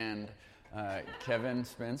and Kevin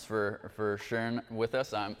Spence for sharing with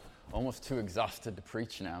us. I'm almost too exhausted to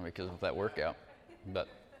preach now because of that workout. But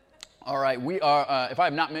all right, we are. If I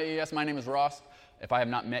have not met you, yes, my name is Ross. If I have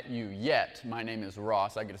not met you yet, my name is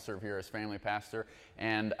Ross. I get to serve here as family pastor.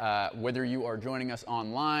 And whether you are joining us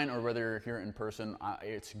online or whether you're here in person,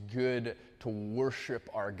 it's good to worship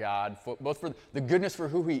our God, both for the goodness for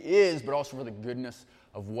who He is, but also for the goodness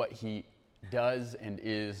of what He does and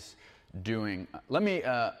is doing. Let me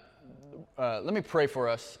pray for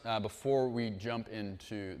us before we jump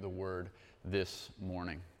into the Word this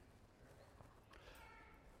morning.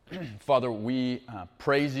 Father, we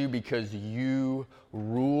praise you because you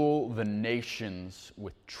rule the nations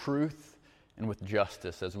with truth and with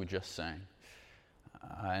justice, as we just sang.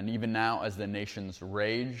 And even now, as the nations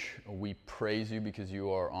rage, we praise you because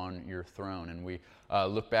you are on your throne. And we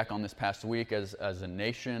look back on this past week as a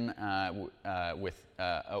nation with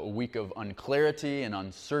a week of unclarity and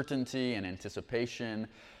uncertainty and anticipation.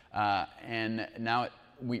 And now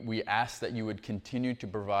we ask that you would continue to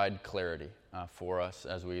provide clarity for us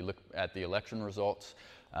as we look at the election results.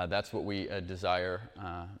 That's what we desire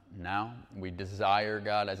now. We desire,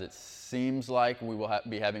 God, as it seems like we will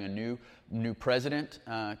be having a new president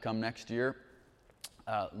come next year.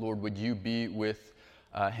 Lord, would you be with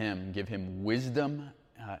him? Give him wisdom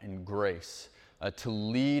and grace to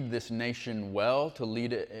lead this nation well, to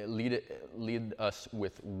lead us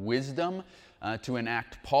with wisdom, to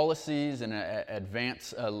enact policies and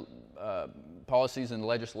advance policies and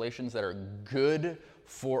legislations that are good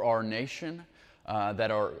for our nation, that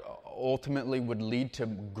are ultimately would lead to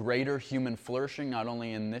greater human flourishing, not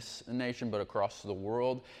only in this nation but across the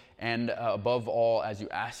world. And above all, as you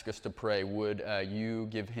ask us to pray, would you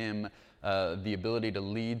give him the ability to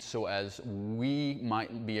lead so as we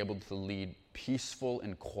might be able to lead peaceful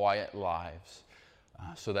and quiet lives,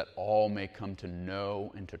 so that all may come to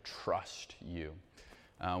know and to trust you.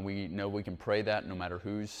 We know we can pray that no matter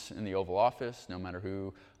who's in the Oval Office, no matter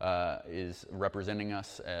who is representing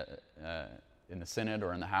us in the Senate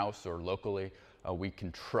or in the House or locally. We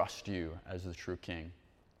can trust you as the true King.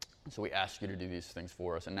 So we ask you to do these things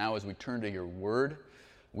for us. And now as we turn to your word,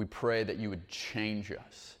 we pray that you would change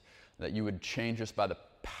us, that you would change us by the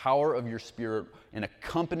power of your Spirit in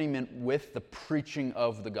accompaniment with the preaching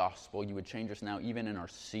of the gospel. You would change us now even in our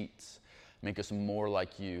seats. Make us more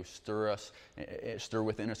like you. Stir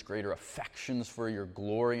within us greater affections for your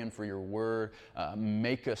glory and for your word.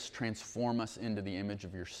 Transform us into the image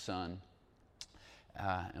of your Son.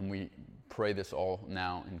 And we pray this all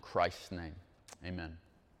now in Christ's name. Amen.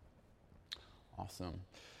 Awesome.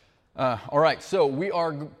 All right, so we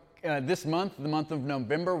are, this month, the month of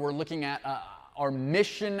November, we're looking at our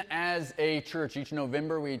mission as a church. Each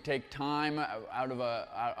November we take time out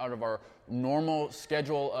of our normal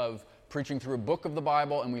schedule of preaching through a book of the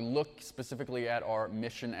Bible, and we look specifically at our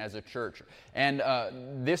mission as a church. And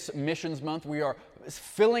this missions month we are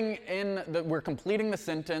we're completing the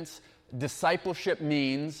sentence, discipleship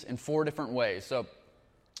means, in 4 different ways. So,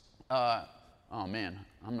 oh man,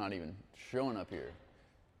 I'm not even showing up here.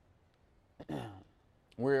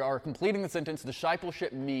 We are completing the sentence,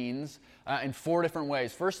 discipleship means, in 4 different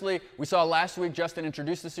ways. Firstly, we saw last week, Justin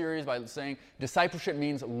introduced the series by saying discipleship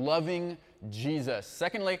means loving Jesus.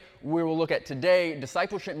 Secondly, we will look at today,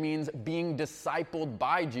 discipleship means being discipled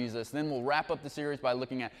by Jesus. Then we'll wrap up the series by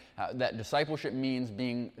looking at that discipleship means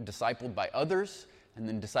being discipled by others. And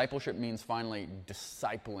then discipleship means finally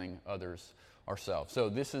discipling others ourselves. So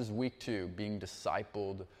this is week 2, being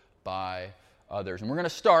discipled by others. And we're going to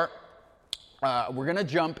start. We're going to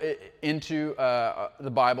jump into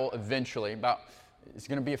the Bible eventually. It's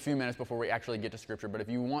going to be a few minutes before we actually get to Scripture. But if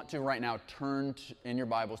you want to right now, turn in your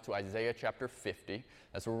Bibles to Isaiah chapter 50.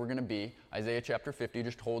 That's where we're going to be. Isaiah chapter 50.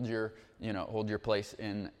 Just hold your place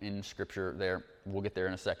in Scripture there. We'll get there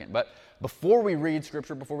in a second. But before we read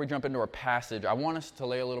Scripture, before we jump into our passage, I want us to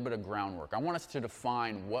lay a little bit of groundwork. I want us to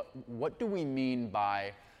define what do we mean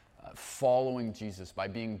by following Jesus, by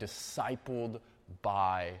being discipled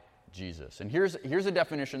by Jesus. And here's a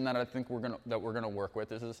definition that I think we're gonna work with.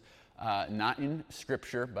 This is not in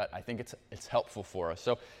Scripture, but I think it's helpful for us.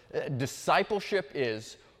 So, discipleship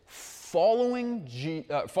is following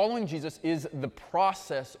Jesus is the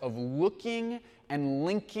process of looking and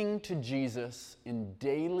linking to Jesus in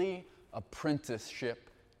daily apprenticeship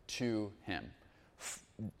to Him.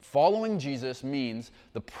 Following Jesus means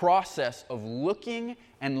the process of looking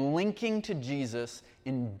and linking to Jesus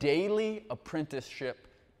in daily apprenticeship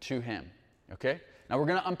to Him. Okay? Now we're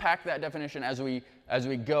going to unpack that definition as we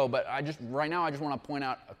go, but right now I just want to point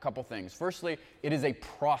out a couple things. Firstly, it is a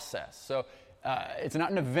process. So it's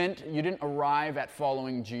not an event. You didn't arrive at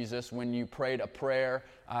following Jesus when you prayed a prayer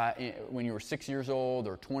when you were 6 years old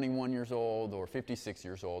or 21 years old or 56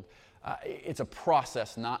 years old. It's a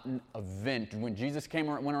process, not an event. When Jesus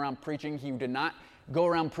went around preaching, he did not go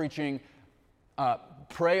around preaching,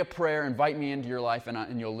 pray a prayer, invite me into your life,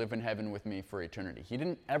 and you'll live in heaven with me for eternity. He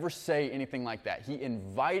didn't ever say anything like that. He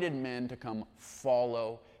invited men to come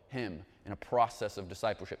follow him in a process of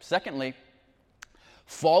discipleship. Secondly,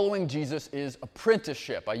 following Jesus is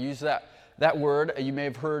apprenticeship. I use that word. You may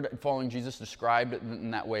have heard following Jesus described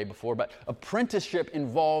in that way before, but apprenticeship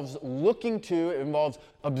involves it involves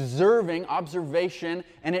observation,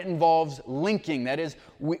 and it involves linking. That is,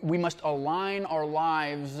 we must align our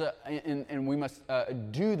lives and we must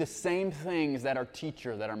do the same things that our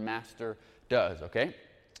teacher, that our master does, okay?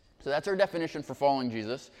 So that's our definition for following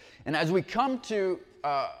Jesus. And as we come to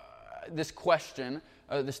this question,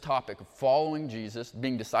 this topic of following Jesus,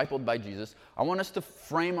 being discipled by Jesus, I want us to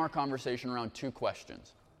frame our conversation around two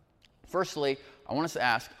questions. Firstly, I want us to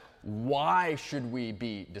ask, why should we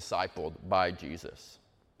be discipled by Jesus?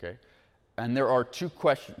 Okay, and there are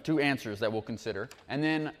two answers that we'll consider. And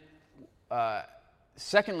then,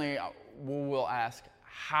 secondly, we'll ask,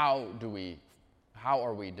 how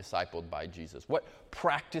are we discipled by Jesus? What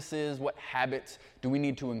practices, what habits do we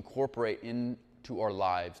need to incorporate into our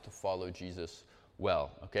lives to follow Jesus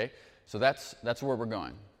well? Okay, so that's where we're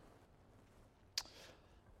going.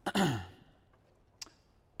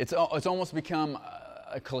 It's almost become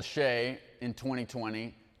a cliche in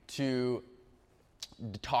 2020 to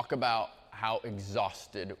talk about how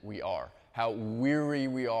exhausted we are, how weary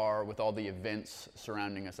we are with all the events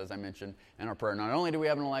surrounding us, as I mentioned in our prayer. Not only do we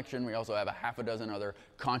have an election, we also have a half a dozen other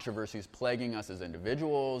controversies plaguing us as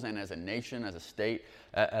individuals and as a nation, as a state,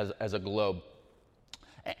 as a globe.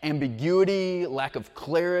 Ambiguity, lack of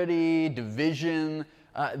clarity, division,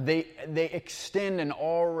 they extend an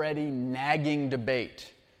already nagging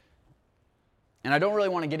debate. And I don't really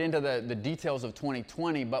want to get into the details of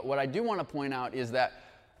 2020, but what I do want to point out is that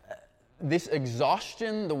this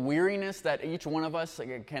exhaustion, the weariness that each one of us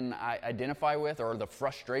can identify with, or the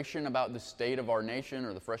frustration about the state of our nation,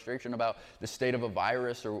 or the frustration about the state of a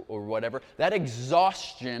virus or whatever, that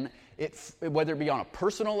exhaustion, whether it be on a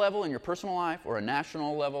personal level in your personal life, or a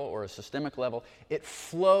national level, or a systemic level, it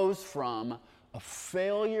flows from a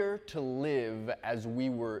failure to live as we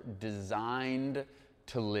were designed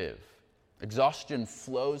to live. Exhaustion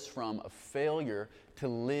flows from a failure to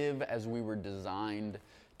live as we were designed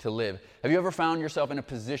to live. Have you ever found yourself in a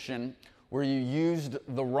position where you used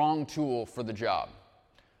the wrong tool for the job?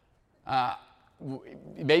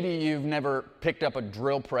 Maybe you've never picked up a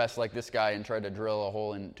drill press like this guy and tried to drill a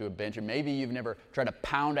hole into a bench, and maybe you've never tried to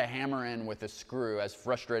pound a hammer in with a screw, as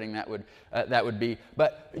frustrating that would be.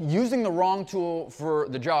 But using the wrong tool for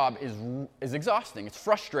the job is exhausting. It's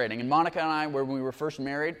frustrating. And Monica and I, when we were first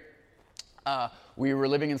married, we were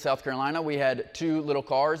living in South Carolina. We had two little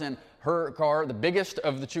cars, and her car, the biggest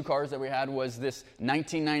of the two cars that we had, was this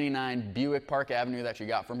 1999 Buick Park Avenue that she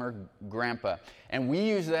got from her grandpa. And we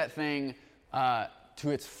used that thing to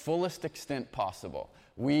its fullest extent possible.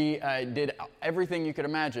 We did everything you could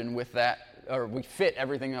imagine with that, or we fit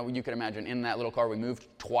everything that you could imagine in that little car. We moved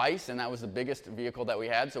twice, and that was the biggest vehicle that we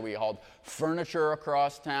had. So we hauled furniture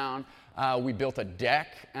across town. We built a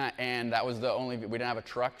deck, and that was we didn't have a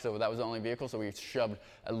truck, so that was the only vehicle, so we shoved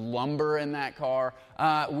lumber in that car.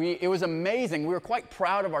 It was amazing. We were quite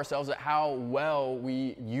proud of ourselves at how well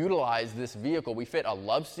we utilized this vehicle. We fit a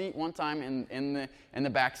love seat one time in the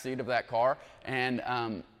back seat of that car,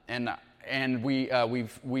 and we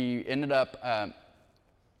ended up.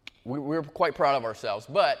 We were quite proud of ourselves.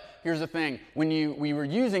 But here's the thing. We were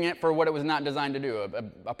using it for what it was not designed to do.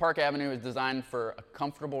 A Park Avenue is designed for a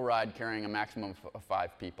comfortable ride carrying a maximum of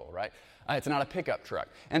 5 people, right? It's not a pickup truck.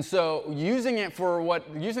 And so using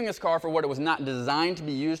this car for what it was not designed to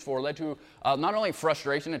be used for led to not only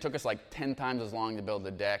frustration, it took us like 10 times as long to build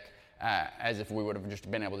the deck as if we would have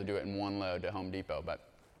just been able to do it in one load to Home Depot.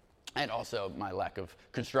 And also my lack of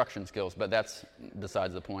construction skills, but that's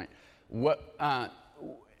besides the point.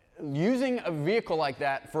 Using a vehicle like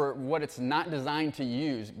that for what it's not designed to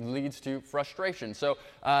use leads to frustration. So,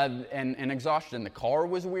 and exhaustion. The car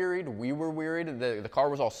was wearied. We were wearied. The car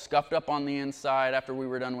was all scuffed up on the inside after we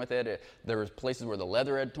were done with it. There was places where the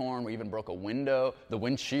leather had torn. We even broke the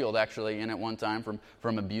windshield actually in at one time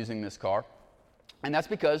from abusing this car. And that's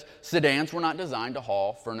because sedans were not designed to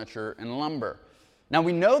haul furniture and lumber. Now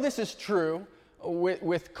we know this is true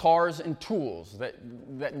with cars and tools, that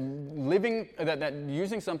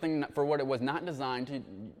using something for what it was not designed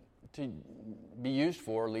to be used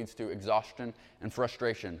for leads to exhaustion and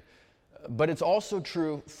frustration. But it's also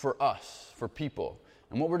true for us, for people.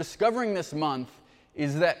 And what we're discovering this month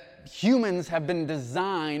is that humans have been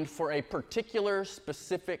designed for a particular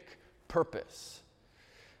specific purpose.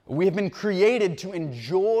 We have been created to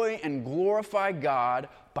enjoy and glorify God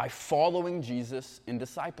by following Jesus in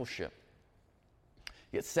discipleship.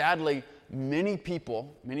 Yet sadly, many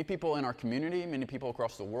people in our community, many people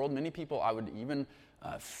across the world, many people, I would even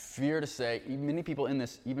fear to say, even people in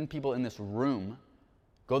this room,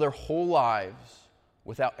 go their whole lives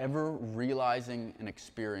without ever realizing and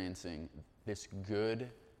experiencing this good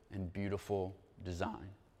and beautiful design.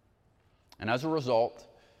 And as a result,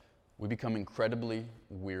 we become incredibly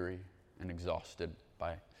weary and exhausted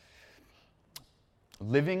by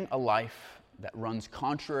living a life that runs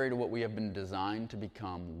contrary to what we have been designed to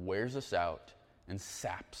become, wears us out, and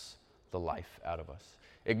saps the life out of us.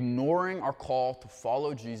 Ignoring our call to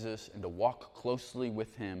follow Jesus and to walk closely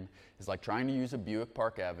with him is like trying to use a Buick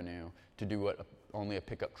Park Avenue to do what only a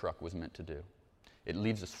pickup truck was meant to do. It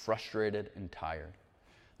leaves us frustrated and tired.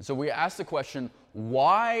 And so we ask the question,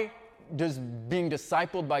 why does being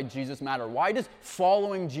discipled by Jesus matter? Why does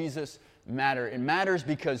following Jesus matter? It matters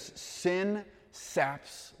because sin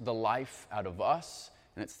saps the life out of us,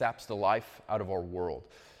 and it saps the life out of our world.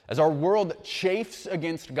 As our world chafes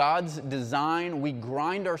against God's design, we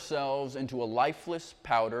grind ourselves into a lifeless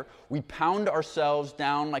powder. We pound ourselves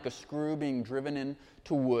down like a screw being driven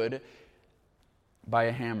into wood by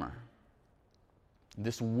a hammer.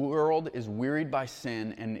 This world is wearied by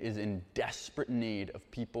sin and is in desperate need of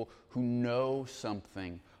people who know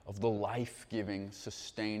something of the life-giving,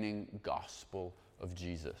 sustaining gospel of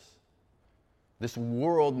Jesus. This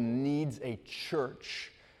world needs a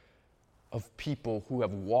church of people who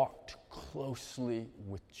have walked closely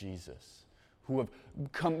with Jesus, who have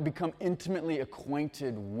become intimately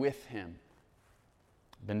acquainted with him,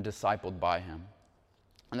 been discipled by him.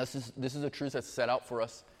 And this is a truth that's set out for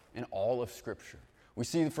us in all of Scripture. We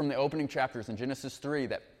see from the opening chapters in Genesis 3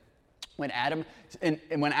 that when Adam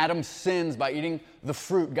sins by eating the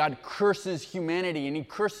fruit, God curses humanity, and he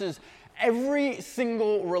curses every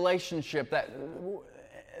single relationship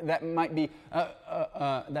that might be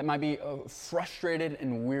frustrated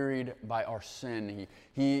and wearied by our sin.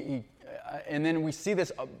 And then we see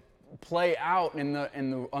this play out in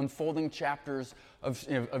the unfolding chapters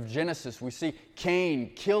of Genesis. We see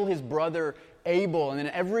Cain kill his brother Abel, and then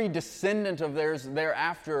every descendant of theirs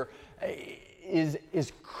thereafter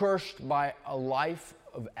is cursed by a life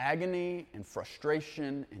of agony and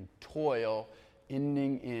frustration and toil,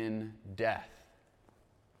 ending in death.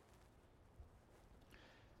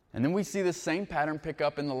 And then we see the same pattern pick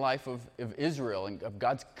up in the life of Israel and of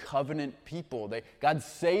God's covenant people. God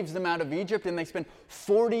saves them out of Egypt, and they spend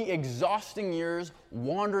 40 exhausting years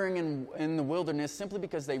wandering in the wilderness simply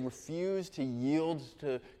because they refuse to yield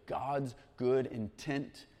to God's good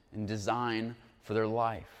intent and design for their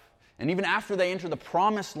life. And even after they enter the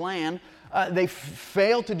promised land, they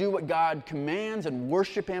fail to do what God commands and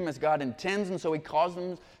worship him as God intends, and so he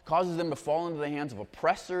causes them to fall into the hands of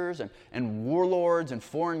oppressors and warlords and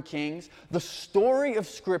foreign kings. The story of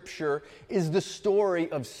Scripture is the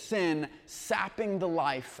story of sin sapping the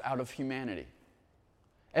life out of humanity.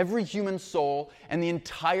 Every human soul and the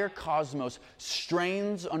entire cosmos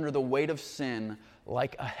strains under the weight of sin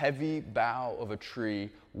like a heavy bough of a tree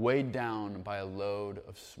weighed down by a load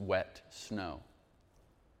of wet snow.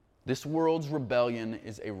 This world's rebellion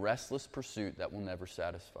is a restless pursuit that will never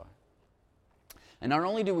satisfy. And not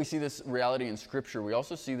only do we see this reality in Scripture, we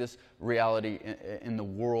also see this reality in the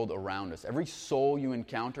world around us. Every soul you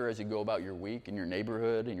encounter as you go about your week, in your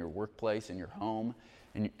neighborhood, in your workplace, in your home,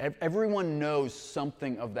 and everyone knows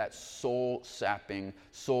something of that soul-sapping,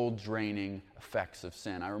 soul-draining effects of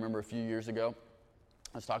sin. I remember a few years ago,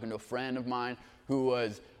 I was talking to a friend of mine who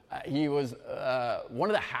was one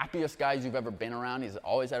of the happiest guys you've ever been around. He's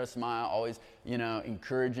always had a smile, always,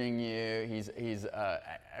 encouraging you. He's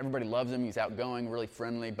everybody loves him. He's outgoing, really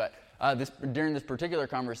friendly. But during this particular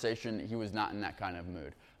conversation, he was not in that kind of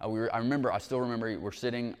mood. I still remember we're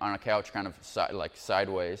sitting on a couch, kind of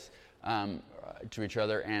sideways to each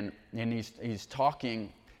other, and he's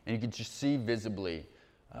talking, and you could just see visibly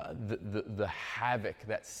the havoc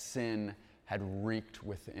that sin had wreaked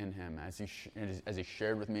within him as he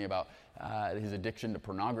shared with me about his addiction to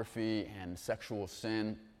pornography and sexual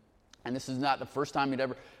sin. And this is not the first time he'd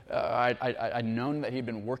ever, I'd known that he'd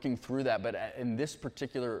been working through that, but in this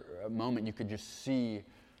particular moment, you could just see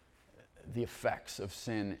the effects of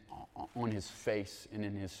sin on his face and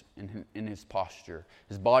in his posture.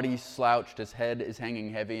 His body's slouched, his head is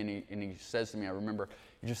hanging heavy, and he says to me, I remember,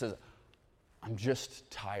 he just says, I'm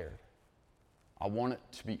just tired. I want it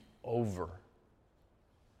to be over.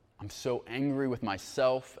 I'm so angry with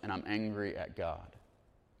myself, and I'm angry at God.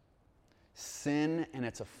 Sin and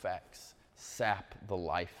its effects sap the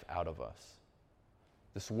life out of us.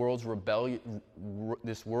 This world's rebellion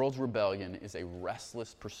is a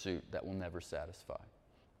restless pursuit that will never satisfy.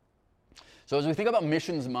 So as we think about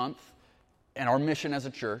Missions Month and our mission as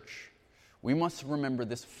a church, we must remember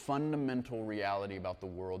this fundamental reality about the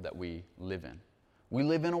world that we live in. We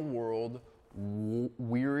live in a world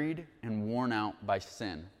wearied and worn out by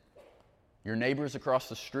sin. Your neighbors across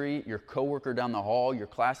the street, your coworker down the hall, your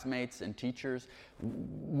classmates and teachers,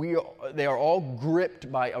 they are all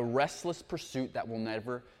gripped by a restless pursuit that will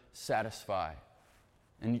never satisfy.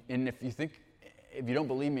 And if you don't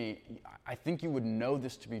believe me, I think you would know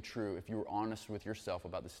this to be true if you were honest with yourself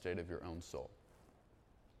about the state of your own soul.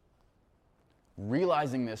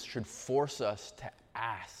 Realizing this should force us to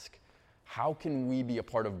ask, how can we be a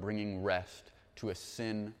part of bringing rest to a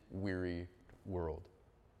sin-weary world?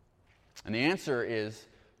 And the answer is,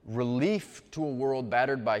 relief to a world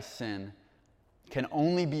battered by sin can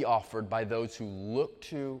only be offered by those who look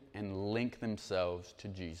to and link themselves to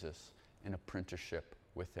Jesus in apprenticeship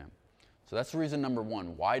with him. So that's the reason number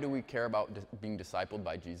one. Why do we care about being discipled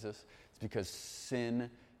by Jesus? It's because sin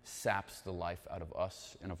saps the life out of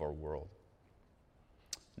us and of our world.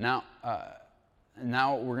 Now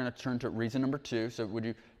we're going to turn to reason number two. So would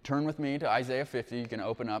you turn with me to Isaiah 50? You can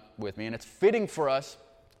open up with me. And it's fitting for us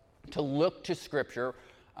to look to Scripture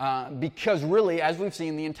because really, as we've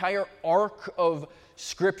seen, the entire arc of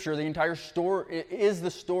Scripture, the entire story is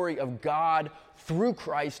the story of God through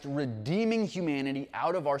Christ redeeming humanity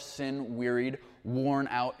out of our sin-wearied, worn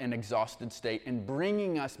out, and exhausted state and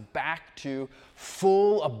bringing us back to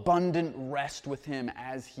full, abundant rest with him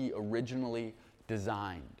as he originally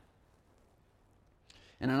designed.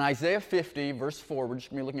 And in Isaiah 50, verse 4, we're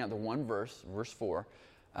just going to be looking at the one verse, verse 4,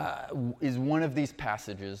 is one of these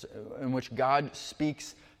passages in which God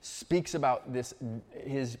speaks about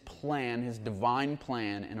his plan, his divine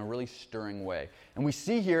plan, in a really stirring way. And we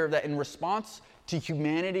see here that in response to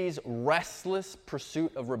humanity's restless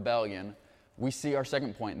pursuit of rebellion, we see our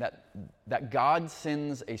second point, that God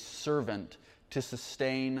sends a servant to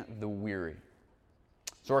sustain the weary.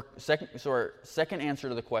 So our second answer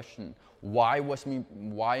to the question, why must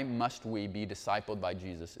we be discipled by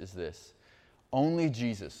Jesus, is this: only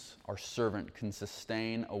Jesus, our servant, can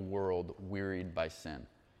sustain a world wearied by sin.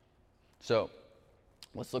 So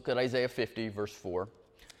let's look at Isaiah 50, verse 4.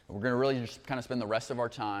 We're going to really just kind of spend the rest of our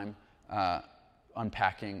time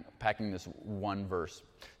unpacking this one verse.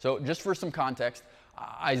 So just for some context,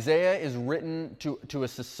 Isaiah is written to a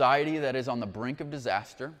society that is on the brink of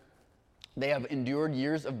disaster. They have endured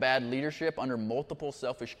years of bad leadership under multiple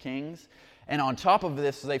selfish kings. And on top of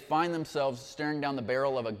this, they find themselves staring down the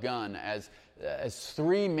barrel of a gun as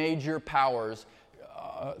three major powers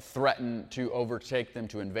threaten to overtake them,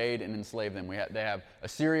 to invade and enslave them. They have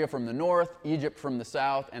Assyria from the north, Egypt from the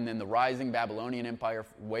south, and then the rising Babylonian Empire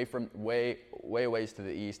way ways to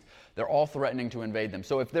the east. They're all threatening to invade them.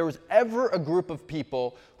 So if there was ever a group of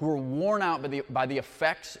people who were worn out by the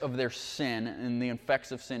effects of their sin and the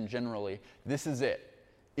effects of sin generally, this is it.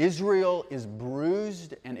 Israel is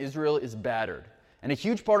bruised and Israel is battered. And a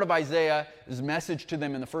huge part of Isaiah's message to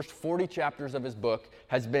them in the first 40 chapters of his book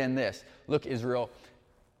has been this: look, Israel,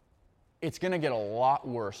 it's going to get a lot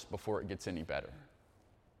worse before it gets any better.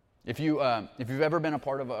 If you've ever been a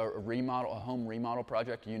part of a home remodel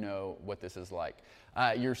project, you know what this is like.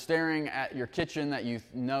 You're staring at your kitchen that you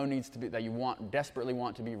know needs to be, that you desperately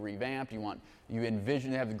want to be revamped. You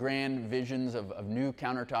have grand visions of new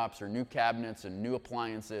countertops or new cabinets and new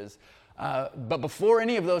appliances. But before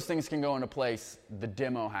any of those things can go into place, the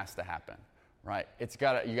demo has to happen, right? You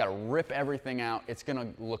got to rip everything out. It's going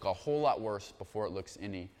to look a whole lot worse before it looks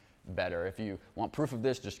any better. If you want proof of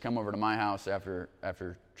this, just come over to my house after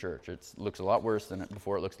church. It looks a lot worse than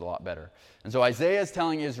before it looks a lot better. And so Isaiah is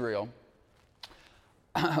telling Israel,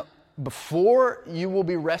 before you will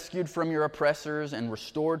be rescued from your oppressors and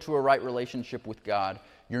restored to a right relationship with God,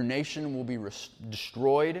 your nation will be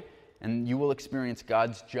destroyed, and you will experience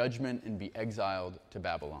God's judgment and be exiled to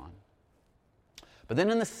Babylon. But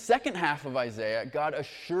then in the second half of Isaiah, God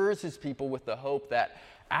assures his people with the hope that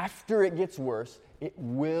after it gets worse, it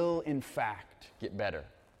will in fact get better.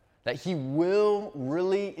 That he will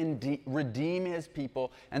really redeem his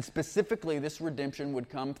people, and specifically this redemption would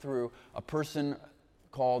come through a person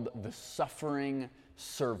called the suffering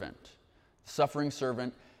servant. Suffering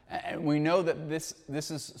servant. And we know that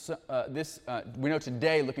we know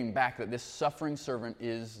today, looking back, that this suffering servant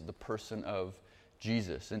is the person of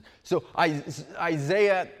Jesus. And so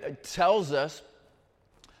Isaiah tells us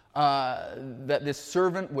that this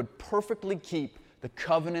servant would perfectly keep the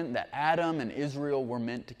covenant that Adam and Israel were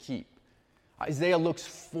meant to keep. Isaiah looks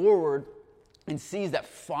forward and sees that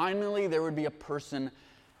finally there would be a person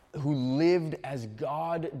who lived as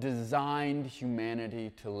God designed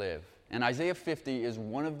humanity to live. And Isaiah 50 is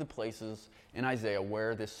one of the places in Isaiah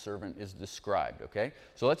where this servant is described, okay?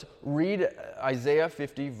 So let's read Isaiah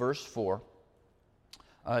 50, verse 4,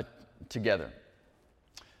 together.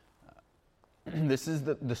 This is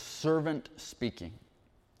the servant speaking,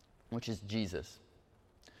 which is Jesus.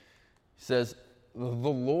 He says, "The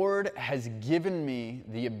Lord has given me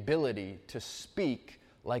the ability to speak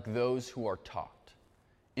like those who are taught,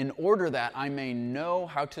 in order that I may know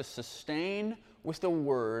how to sustain with the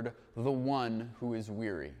word the one who is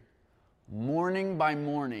weary. Morning by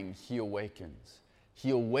morning he awakens.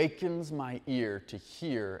 He awakens my ear to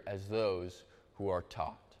hear as those who are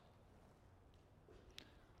taught."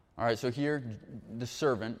 All right, so here the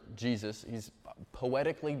servant, Jesus, he's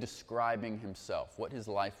poetically describing himself, what his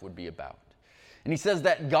life would be about. And he says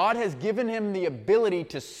that God has given him the ability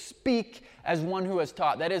to speak as one who has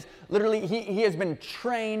taught. That is, literally, he has been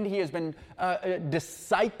trained, he has been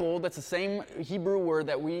discipled. That's the same Hebrew word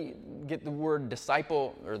that we get the word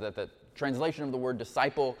disciple, or that the translation of the word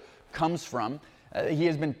disciple comes from. He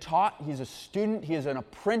has been taught, he's a student, he is an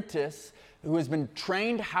apprentice who has been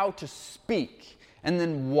trained how to speak. And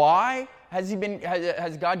then why has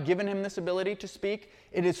God given him this ability to speak?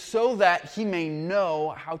 It is so that he may know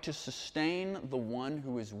how to sustain the one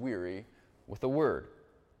who is weary with a word.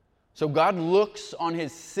 So God looks on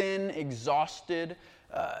his sin-exhausted,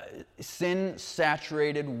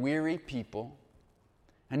 sin-saturated, weary people,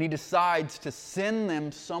 and he decides to send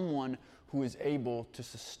them someone who is able to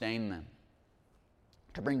sustain them,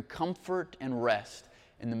 to bring comfort and rest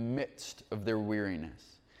in the midst of their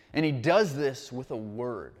weariness. And he does this with a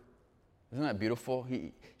word. Isn't that beautiful?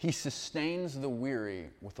 He sustains the weary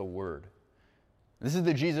with a word. This is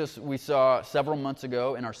the Jesus we saw several months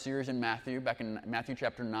ago in our series in Matthew, back in Matthew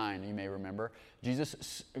chapter 9, you may remember.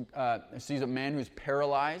 Jesus sees a man who's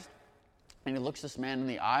paralyzed, and he looks this man in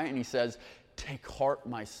the eye, and he says, "Take heart,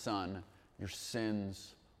 my son, your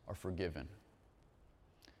sins are forgiven.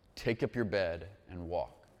 Take up your bed and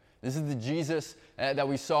walk." This is the Jesus that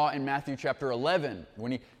we saw in Matthew chapter 11,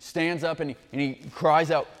 when he stands up and he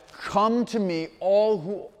cries out, "Come to me, all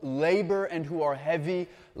who labor and who are heavy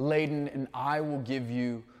laden, and I will give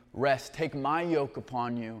you rest. Take my yoke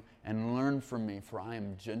upon you and learn from me, for I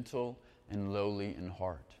am gentle and lowly in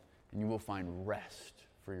heart, and you will find rest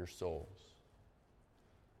for your souls."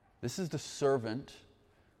 This is the servant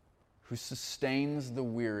who sustains the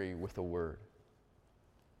weary with a word.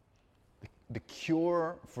 The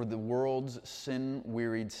cure for the world's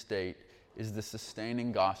sin-wearied state is the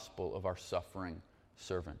sustaining gospel of our suffering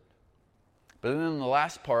servant. But then in the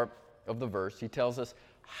last part of the verse, he tells us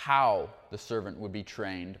how the servant would be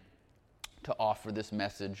trained to offer this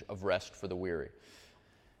message of rest for the weary.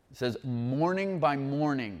 It says, morning by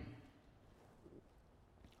morning,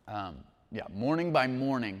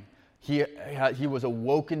 he was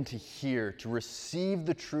awoken to hear, to receive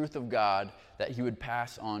the truth of God that he would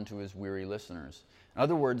pass on to his weary listeners. In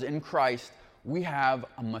other words, in Christ, we have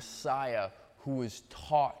a Messiah who is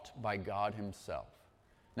taught by God himself.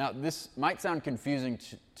 Now, this might sound confusing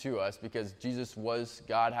to us because Jesus was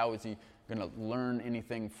God. How is he going to learn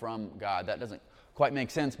anything from God? That doesn't quite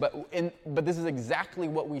make sense. But this is exactly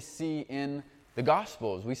what we see in the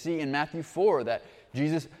Gospels. We see in Matthew 4 that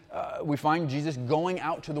we find Jesus going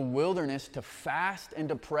out to the wilderness to fast and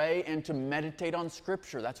to pray and to meditate on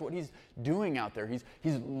Scripture. That's what he's doing out there. He's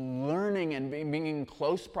learning and being in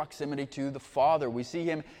close proximity to the Father. We see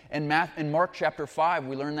him in Mark chapter 5.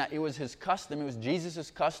 We learn that it was his custom, it was Jesus'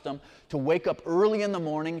 custom to wake up early in the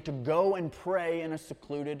morning to go and pray in a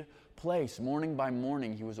secluded place. Morning by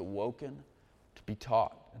morning, he was awoken to be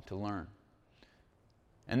taught and to learn.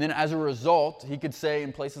 And then as a result, he could say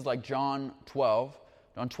in places like John 12,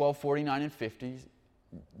 49 and 50,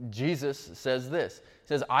 Jesus says this. He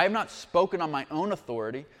says, "I have not spoken on my own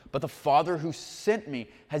authority, but the Father who sent me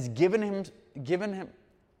has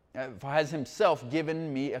himself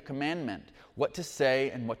given me a commandment, what to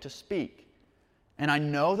say and what to speak. And I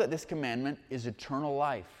know that this commandment is eternal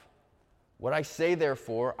life. What I say,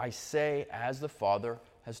 therefore, I say as the Father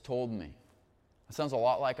has told me." It sounds a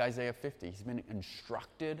lot like Isaiah 50. He's been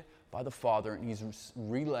instructed by the Father, and he's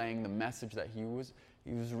relaying the message that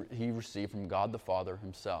he received from God the Father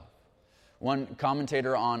himself. One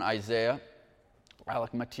commentator on Isaiah,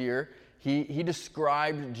 Alec Matier, he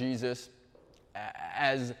described Jesus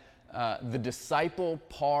as the disciple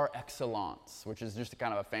par excellence, which is just a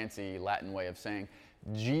kind of a fancy Latin way of saying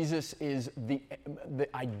Jesus is the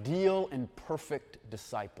ideal and perfect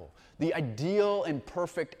disciple, the ideal and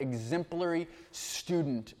perfect exemplary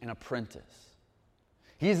student and apprentice.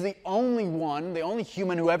 He's the only one, the only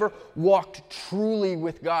human who ever walked truly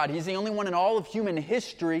with God. He's the only one in all of human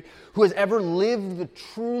history who has ever lived the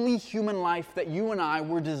truly human life that you and I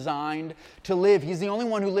were designed to live. He's the only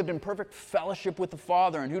one who lived in perfect fellowship with the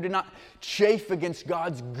Father and who did not chafe against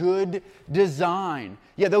God's good design.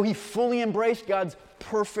 Yeah, though he fully embraced God's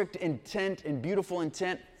perfect intent and beautiful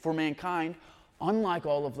intent for mankind, unlike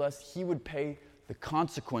all of us, he would pay the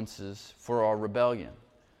consequences for our rebellion.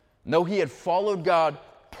 And though he had followed God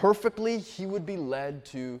perfectly, he would be led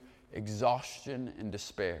to exhaustion and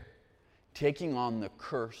despair, taking on the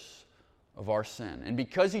curse of our sin. And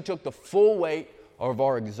because he took the full weight of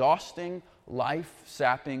our exhausting,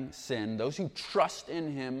 life-sapping sin, those who trust in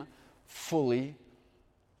him fully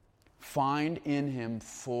find in him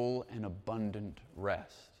full and abundant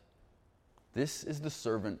rest. This is the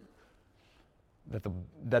servant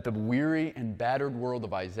that the weary and battered world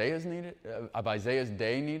of Isaiah's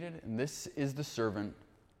day needed, and this is the servant,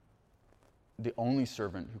 the only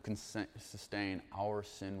servant who can sustain our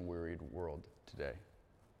sin-wearied world today.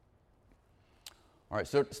 All right,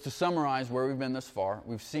 so to summarize where we've been this far,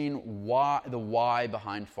 we've seen the why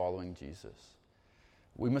behind following Jesus.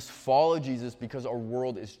 We must follow Jesus because our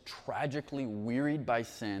world is tragically wearied by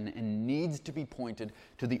sin and needs to be pointed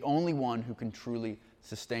to the only one who can truly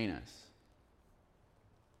sustain us.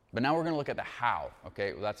 But now we're going to look at the how,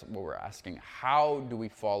 okay? That's what we're asking. How do we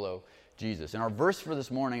follow Jesus? And our verse for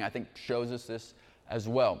this morning, I think, shows us this as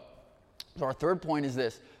well. So our third point is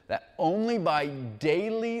this, that only by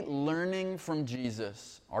daily learning from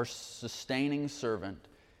Jesus, our sustaining servant,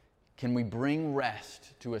 can we bring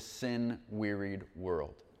rest to a sin-wearied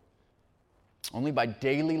world. Only by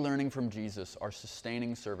daily learning from Jesus, our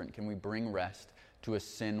sustaining servant, can we bring rest to a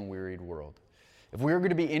sin-wearied world. If we are going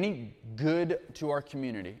to be any good to our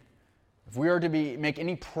community, if we are to make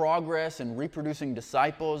any progress in reproducing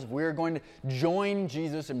disciples, if we are going to join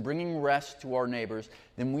Jesus in bringing rest to our neighbors,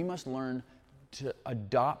 then we must learn to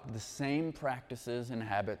adopt the same practices and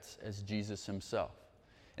habits as Jesus himself.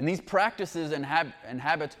 And these practices and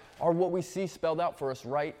habits are what we see spelled out for us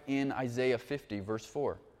right in Isaiah 50, verse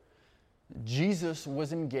 4. Jesus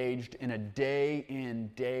was engaged in a day in,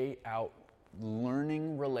 day out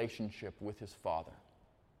learning relationship with his Father.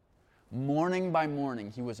 Morning by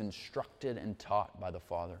morning, he was instructed and taught by the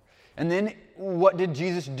Father. And then what did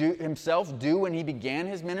Jesus himself do when he began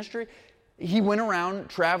his ministry? He went around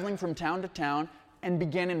traveling from town to town and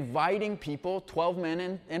began inviting people, 12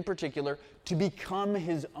 men in particular, to become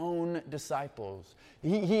his own disciples.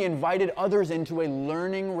 He invited others into a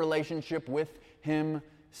learning relationship with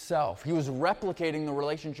himself. He was replicating the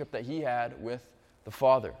relationship that he had with the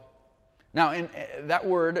Father. Now, in that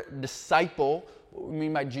word, disciple, what we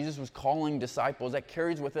mean by Jesus was calling disciples, that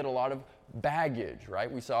carries with it a lot of baggage, right?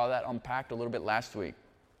 We saw that unpacked a little bit last week.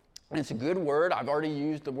 And it's a good word. I've already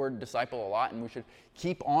used the word disciple a lot, and we should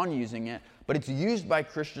keep on using it. But it's used by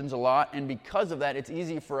Christians a lot, and because of that, it's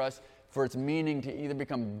easy for its meaning to either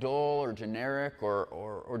become dull or generic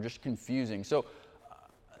or just confusing. So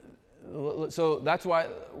that's why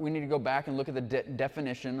we need to go back and look at the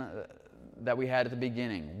definition that we had at the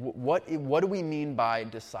beginning. What do we mean by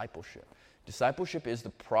discipleship? Discipleship is the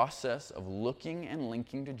process of looking and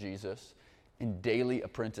linking to Jesus in daily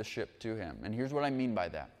apprenticeship to him. And here's what I mean by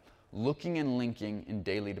that. Looking and linking in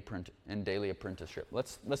daily apprenticeship.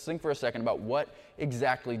 Let's think for a second about what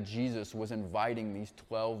exactly Jesus was inviting these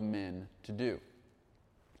 12 men to do.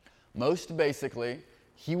 Most basically,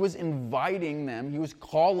 he was inviting them, he was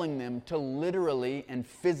calling them to literally and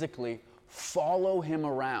physically follow him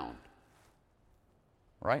around.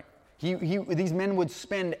 Right? These men would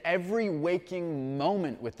spend every waking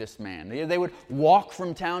moment with this man. They would walk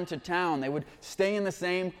from town to town. They would stay in the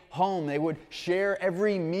same home. They would share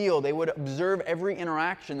every meal. They would observe every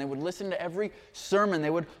interaction. They would listen to every sermon. They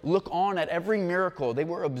would look on at every miracle. They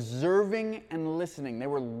were observing and listening. They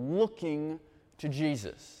were looking to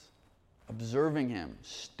Jesus, observing him,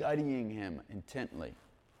 studying him intently.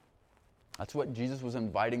 That's what Jesus was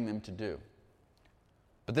inviting them to do.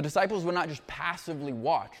 But the disciples would not just passively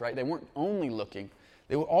watch, right? They weren't only looking.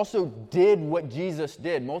 They also did what Jesus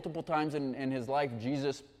did. Multiple times in his life,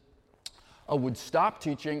 Jesus would stop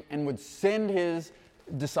teaching and would send his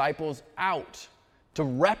disciples out to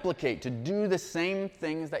replicate, to do the same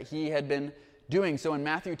things that he had been doing. So in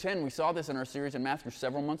Matthew 10, we saw this in our series in Matthew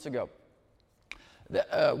several months ago.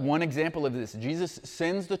 One example of this, Jesus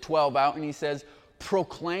sends the 12 out and he says,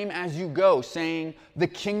 proclaim as you go, saying, the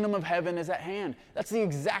kingdom of heaven is at hand. That's the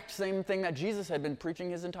exact same thing that Jesus had been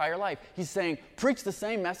preaching his entire life. He's saying, preach the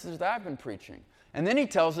same message that I've been preaching. And then he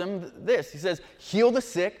tells them this. He says, heal the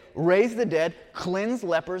sick, raise the dead, cleanse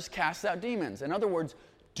lepers, cast out demons. In other words,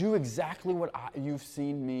 do exactly what you've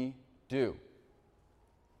seen me do.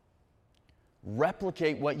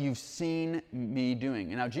 Replicate what you've seen me doing.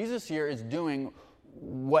 And now Jesus here is doing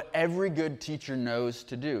what every good teacher knows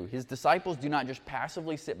to do. His disciples do not just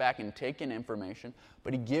passively sit back and take in information,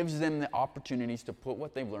 but he gives them the opportunities to put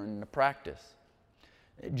what they've learned into practice.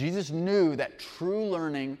 Jesus knew that true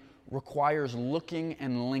learning requires looking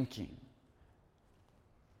and linking.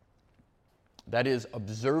 That is,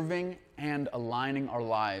 observing and aligning our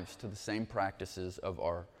lives to the same practices of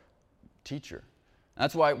our teacher.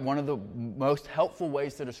 That's why one of the most helpful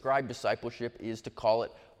ways to describe discipleship is to call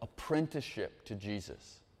it apprenticeship to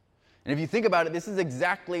Jesus. And if you think about it, this is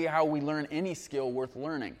exactly how we learn any skill worth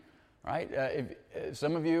learning, right? If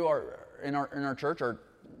some of you are in our church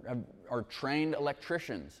are trained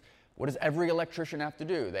electricians. What does every electrician have to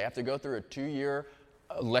do? They have to go through a 2-year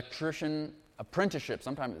electrician apprenticeship.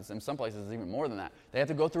 Sometimes in some places it's even more than that. They have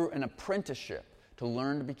to go through an apprenticeship to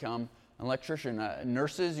learn to become an electrician.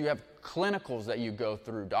 Nurses, you have clinicals that you go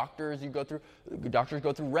through. Doctors go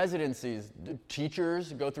through residencies.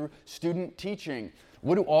 Teachers go through student teaching.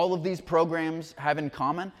 What do all of these programs have in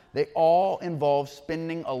common? They all involve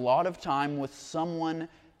spending a lot of time with someone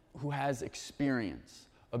who has experience,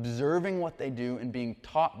 observing what they do and being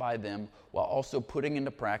taught by them while also putting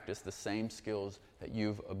into practice the same skills that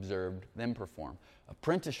you've observed them perform.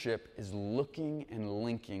 Apprenticeship is looking and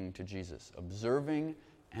linking to Jesus, observing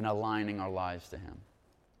and aligning our lives to him.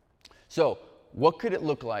 So, what could it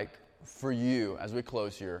look like for you, as we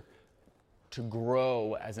close here, to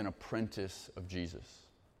grow as an apprentice of Jesus?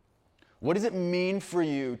 What does it mean for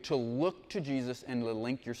you to look to Jesus and to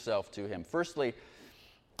link yourself to him? Firstly,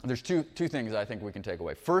 there's two things I think we can take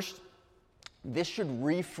away. First, this should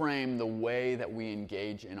reframe the way that we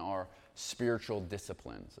engage in our spiritual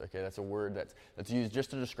disciplines. Okay, that's a word that's used just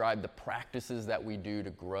to describe the practices that we do to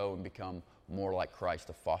grow and become more like Christ,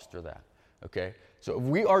 to foster that. Okay, so if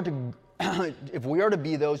we are to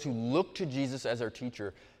be those who look to Jesus as our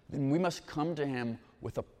teacher, then we must come to him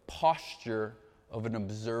with a posture of an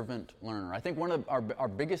observant learner. I think one of our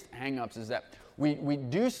biggest hang-ups is that we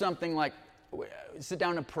do something like sit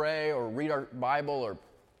down to pray or read our Bible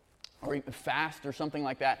or even fast or something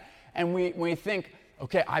like that, and we think,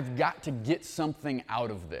 okay, I've got to get something out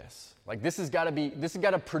of this. Like this has got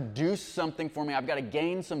to produce something for me. I've got to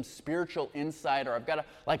gain some spiritual insight, or I've got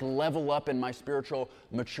to level up in my spiritual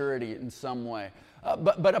maturity in some way.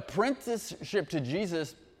 But apprenticeship to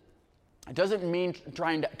Jesus, it doesn't mean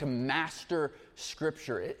trying to master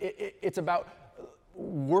Scripture. It's about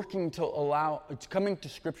working to coming to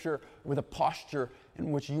Scripture with a posture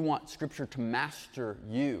in which you want Scripture to master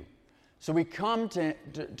you. So we come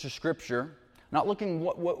to Scripture not looking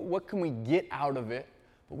what can we get out of it,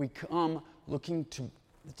 but we come looking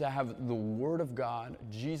to have the Word of God,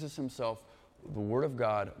 Jesus himself, the Word of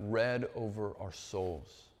God read over our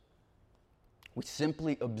souls. We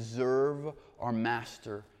simply observe our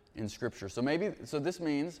Master in Scripture. So this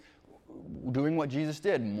means doing what Jesus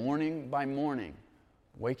did morning by morning,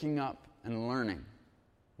 waking up and learning,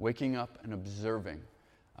 waking up and observing.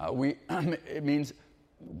 It means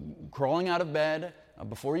crawling out of bed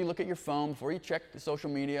before you look at your phone, before you check social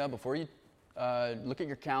media, before you look at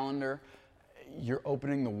your calendar. You're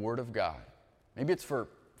opening the Word of God. Maybe it's for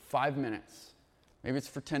 5 minutes. Maybe it's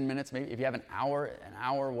for 10 minutes. Maybe if you have an hour,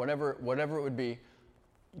 whatever it would be,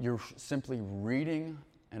 you're simply reading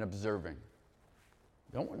and observing.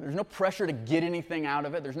 There's no pressure to get anything out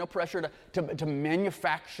of it. There's no pressure to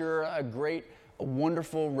manufacture a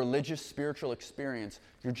wonderful religious, spiritual experience.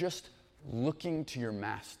 You're just looking to your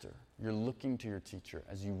master. You're looking to your teacher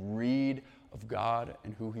as you read of God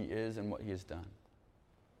and who he is and what he has done.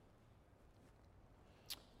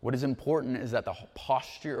 What is important is that the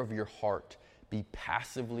posture of your heart be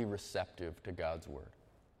passively receptive to God's word.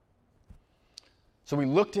 So we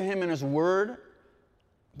look to him in his word,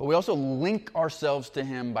 but we also link ourselves to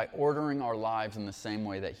him by ordering our lives in the same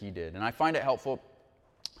way that he did. And I find it helpful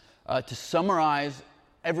to summarize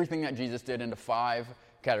everything that Jesus did into 5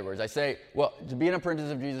 categories. I say, well, to be an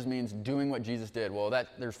apprentice of Jesus means doing what Jesus did. Well,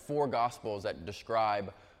 there's 4 Gospels that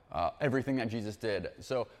describe everything that Jesus did.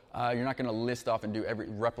 So you're not going to list off and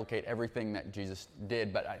replicate everything that Jesus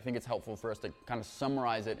did, but I think it's helpful for us to kind of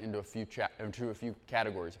summarize it into a few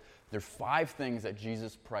categories. There's 5 things that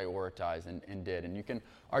Jesus prioritized and did, and you can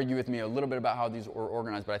argue with me a little bit about how these were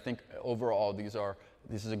organized, but I think overall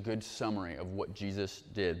this is a good summary of what Jesus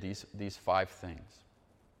did. These 5 things.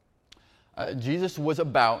 Jesus was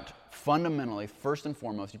about, fundamentally, first and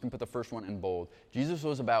foremost, you can put the first one in bold, Jesus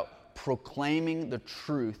was about proclaiming the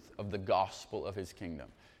truth of the gospel of his kingdom.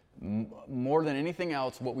 More than anything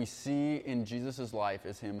else, what we see in Jesus' life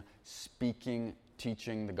is him speaking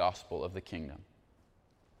teaching the gospel of the kingdom.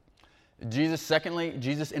 Secondly,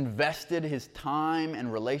 Jesus invested his time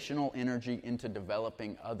and relational energy into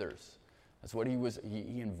developing others. That's what he was.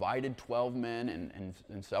 He invited 12 men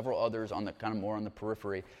and several others on the kind of more on the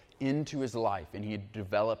periphery into his life, and he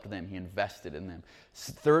developed them. He invested in them.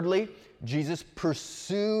 Thirdly, Jesus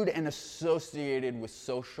pursued and associated with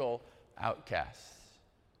social outcasts.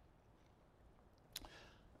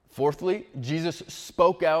 Fourthly, Jesus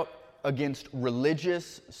spoke out against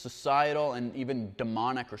religious, societal, and even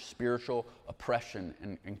demonic or spiritual oppression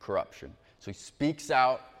and corruption. So he speaks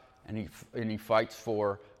out and he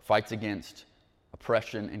fights against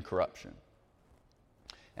oppression and corruption.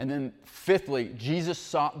 And then fifthly, Jesus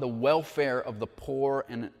sought the welfare of the poor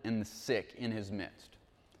and the sick in his midst.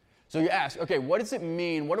 So you ask, okay, what does it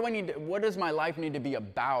mean? What does my life need to be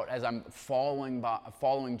about as I'm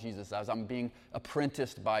following Jesus, as I'm being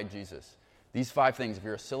apprenticed by Jesus? These 5 things. If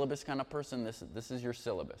you're a syllabus kind of person, this is your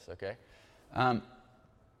syllabus, okay?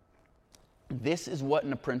 This is what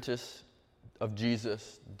an apprentice of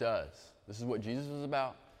Jesus does. This is what Jesus was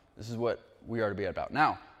about. This is what we are to be about.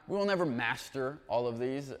 Now, we will never master all of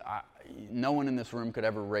these. No one in this room could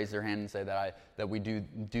ever raise their hand and say that we do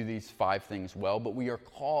these 5 things well, but we are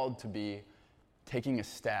called to be taking a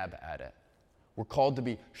stab at it. We're called to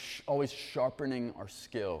be always sharpening our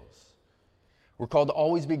skills. We're called to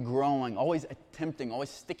always be growing, always attempting, always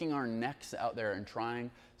sticking our necks out there and trying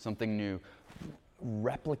something new,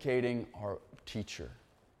 replicating our teacher.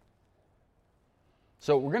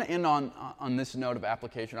 So we're going to end on this note of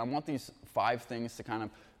application. I want these 5 things to kind of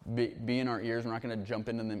be in our ears. We're not going to jump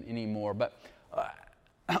into them anymore. But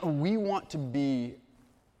we want to be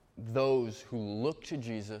those who look to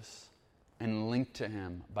Jesus and link to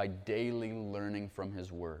him by daily learning from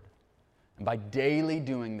his word. And by daily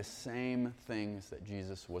doing the same things that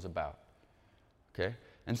Jesus was about. Okay?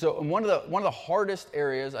 And so one of the hardest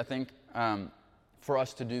areas, I think, for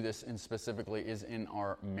us to do this in specifically is in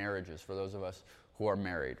our marriages, for those of us who are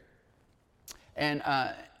married. And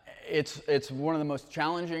it's one of the most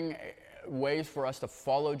challenging ways for us to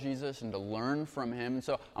follow Jesus and to learn from him. And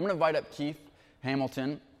so I'm going to invite up Keith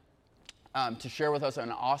Hamilton to share with us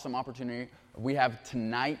an awesome opportunity we have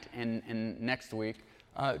tonight and next week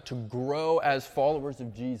to grow as followers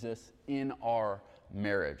of Jesus in our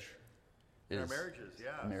marriage. In our marriages,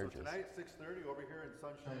 yeah. Marriages. So tonight at 6:30 over here in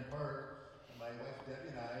Sunshine Park, my wife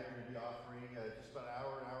Debbie and I are going to be offering just about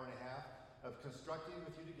an hour and a half of constructing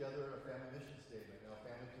with you together a family mission statement. Now,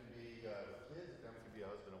 family can be with kids, family can be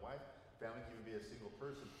a husband and wife, family can even be a single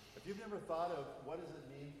person. If you've never thought of what does it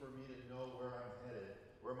mean for me to know where I'm headed,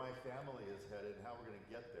 where my family is headed, and how we're going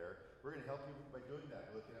to get there, we're going to help you by doing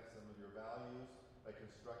that, looking at some of your values, by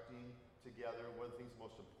constructing together what are the things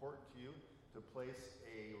most important to you, to place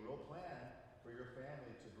a real plan for your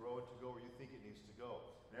family to grow and to go where you think it needs to go.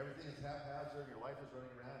 And everything is haphazard, your life is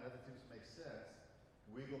running around, and other things make sense.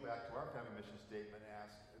 We go back to our family mission statement and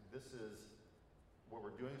ask, this is what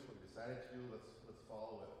we're doing, it's what we decided to do, let's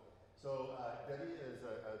follow it. So Debbie is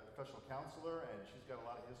a professional counselor, and she's got a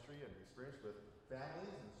lot of history and experience with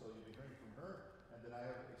families, and so you'll be hearing from her. And then I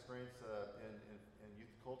have experience in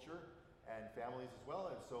youth culture and families as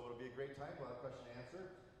well, and so it'll be a great time. We'll have question and answer.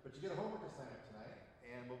 But you get a homework assignment tonight,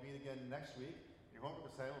 and we'll meet again next week. Your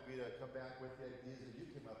homework assignment will be to come back with the ideas that you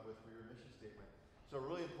came up with for your mission statement. So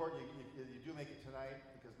really important you do make it tonight,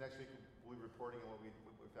 because next week we'll be reporting on what we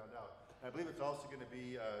found out. And I believe it's also going to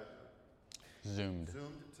be Zoomed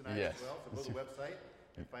tonight as well. So go to the website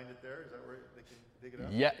and find it there. Is that where they can dig it up?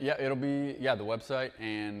 Yeah, it'll be the website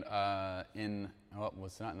and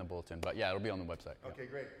it's not in the bulletin, but yeah, it'll be on the website. Okay,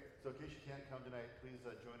 great. So in case you can't come tonight, please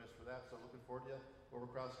join us for that. So looking forward to you over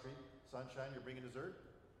across the street. Sunshine, you're bringing dessert?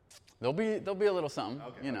 There'll be a little something.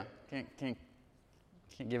 Okay,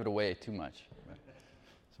 Can't give it away too much.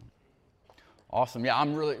 So. Awesome. Yeah,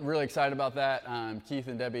 I'm really excited about that. Keith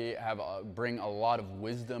and Debbie bring a lot of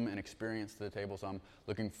wisdom and experience to the table, so I'm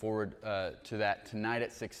looking forward to that tonight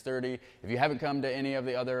at 6:30. If you haven't come to any of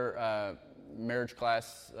the other marriage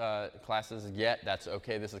classes yet, that's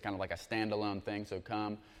okay. This is kind of like a standalone thing, so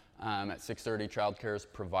come at 6:30. Childcare is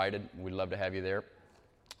provided. We'd love to have you there.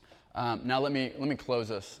 Now let me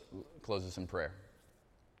close us in prayer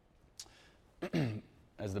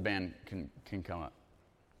as the band can come up.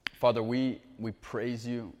 Father, we praise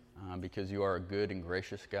you because you are a good and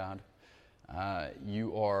gracious God.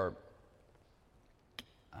 You are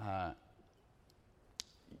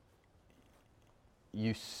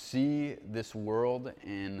you see this world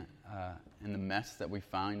in the mess that we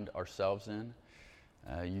find ourselves in.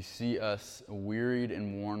 You see us wearied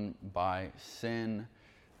and worn by sin,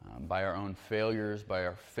 by our own failures, by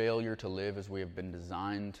our failure to live as we have been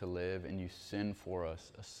designed to live, and you send for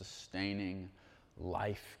us a sustaining,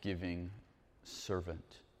 life-giving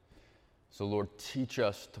servant. So Lord, teach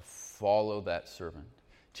us to follow that servant.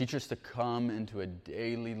 Teach us to come into a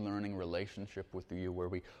daily learning relationship with you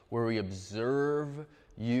where we observe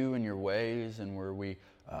you and your ways and where we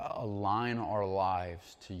align our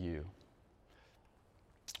lives to you.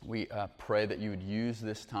 We pray that you would use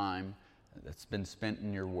this time that's been spent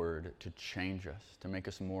in your word to change us, to make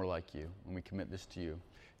us more like you. And we commit this to you.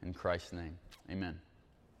 In Christ's name, amen.